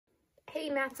Hey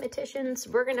mathematicians,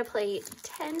 we're gonna play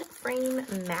 10 frame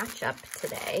matchup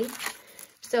today.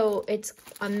 So it's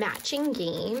a matching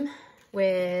game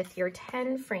with your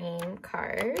 10 frame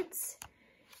cards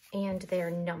and their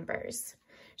numbers.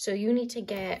 So you need to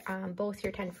get both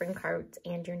your 10 frame cards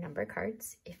and your number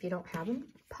cards. If you don't have them,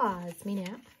 pause me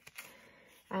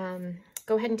now.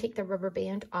 Go ahead and take the rubber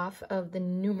band off of the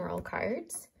numeral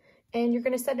cards, and you're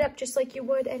gonna set it up just like you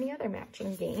would any other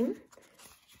matching game.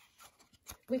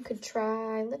 We could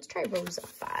try, let's try rows of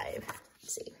 5.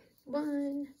 Let's see,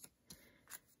 1,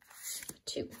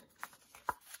 2,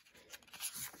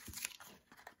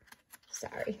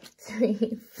 sorry,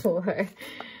 3, 4,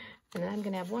 and then I'm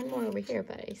gonna have one more over here,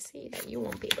 but I see that you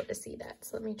won't be able to see that.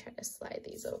 So let me try to slide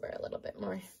these over a little bit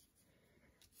more.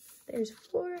 There's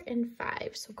 4 and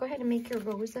 5. So go ahead and make your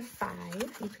rows of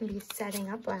 5. You can be setting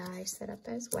up while I set up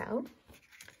as well.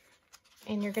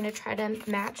 And you're going to try to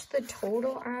match the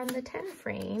total on the 10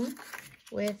 frame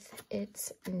with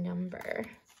its number.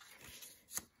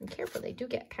 And careful, they do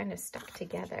get kind of stuck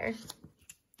together.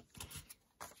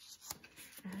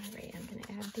 All right, I'm going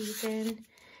to add these in.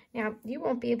 Now, you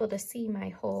won't be able to see my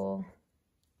whole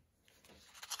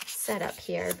setup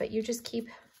here, but you just keep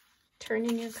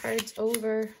turning your cards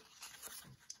over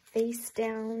face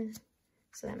down.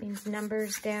 So that means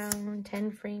numbers down,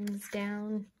 10 frames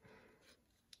down.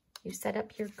 You set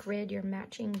up your grid, your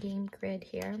matching game grid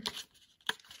here.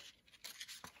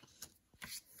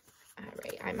 All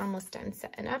right, I'm almost done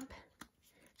setting up.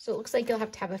 So it looks like you'll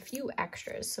have to have a few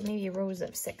extras. So maybe rows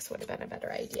of 6 would have been a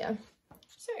better idea.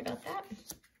 Sorry about that.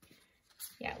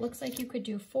 Yeah, it looks like you could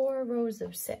do 4 rows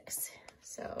of 6.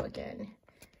 So again,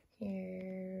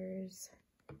 here's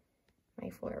my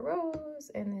 4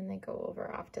 rows, and then they go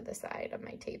over off to the side of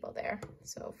my table there.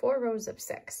 So 4 rows of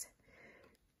 6.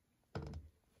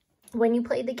 When you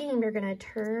play the game, you're going to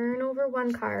turn over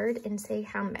one card and say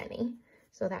how many.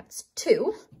 So that's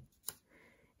 2.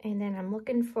 And then I'm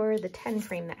looking for the 10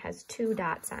 frame that has 2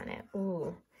 dots on it.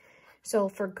 Ooh. So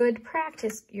for good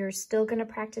practice, you're still going to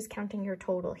practice counting your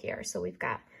total here. So we've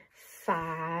got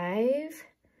 5,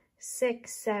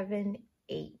 6, 7,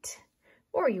 8.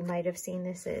 Or you might have seen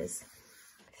this as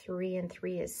 3 and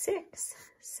 3 is 6,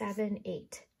 7,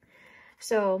 8.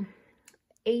 So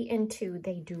 8 and 2,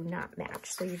 they do not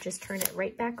match. So you just turn it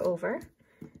right back over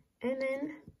and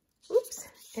then, oops,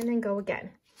 and then go again.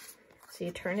 So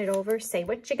you turn it over, say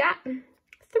what you got,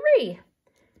 3,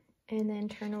 and then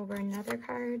turn over another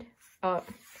card. Oh,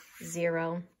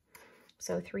 0.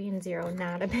 So 3 and 0,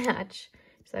 not a match.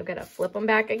 So I've got to flip them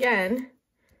back again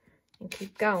and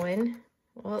keep going.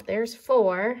 Well, there's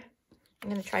 4. I'm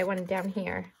going to try one down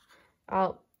here.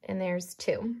 Oh, and there's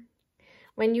 2.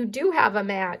 When you do have a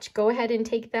match, go ahead and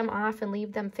take them off and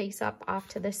leave them face up off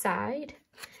to the side.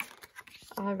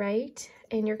 All right.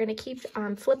 And you're going to keep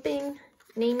flipping,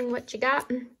 naming what you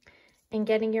got, and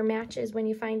getting your matches when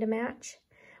you find a match.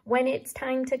 When it's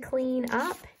time to clean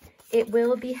up, it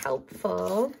will be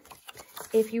helpful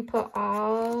if you put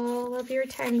all of your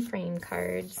 10 frame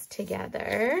cards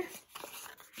together.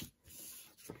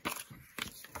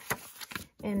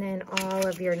 And then all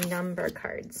of your number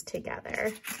cards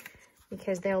together,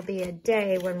 because there'll be a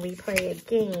day when we play a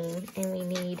game and we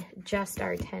need just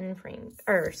our 10 frame,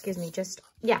 or excuse me, just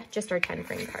our 10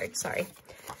 frame cards, sorry.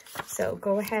 So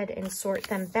go ahead and sort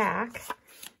them back.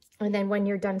 And then when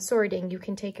you're done sorting, you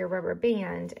can take your rubber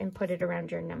band and put it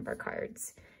around your number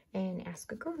cards and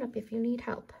ask a grown-up if you need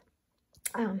help.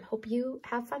 Hope you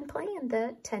have fun playing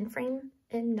the 10 frame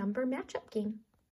and number matchup game.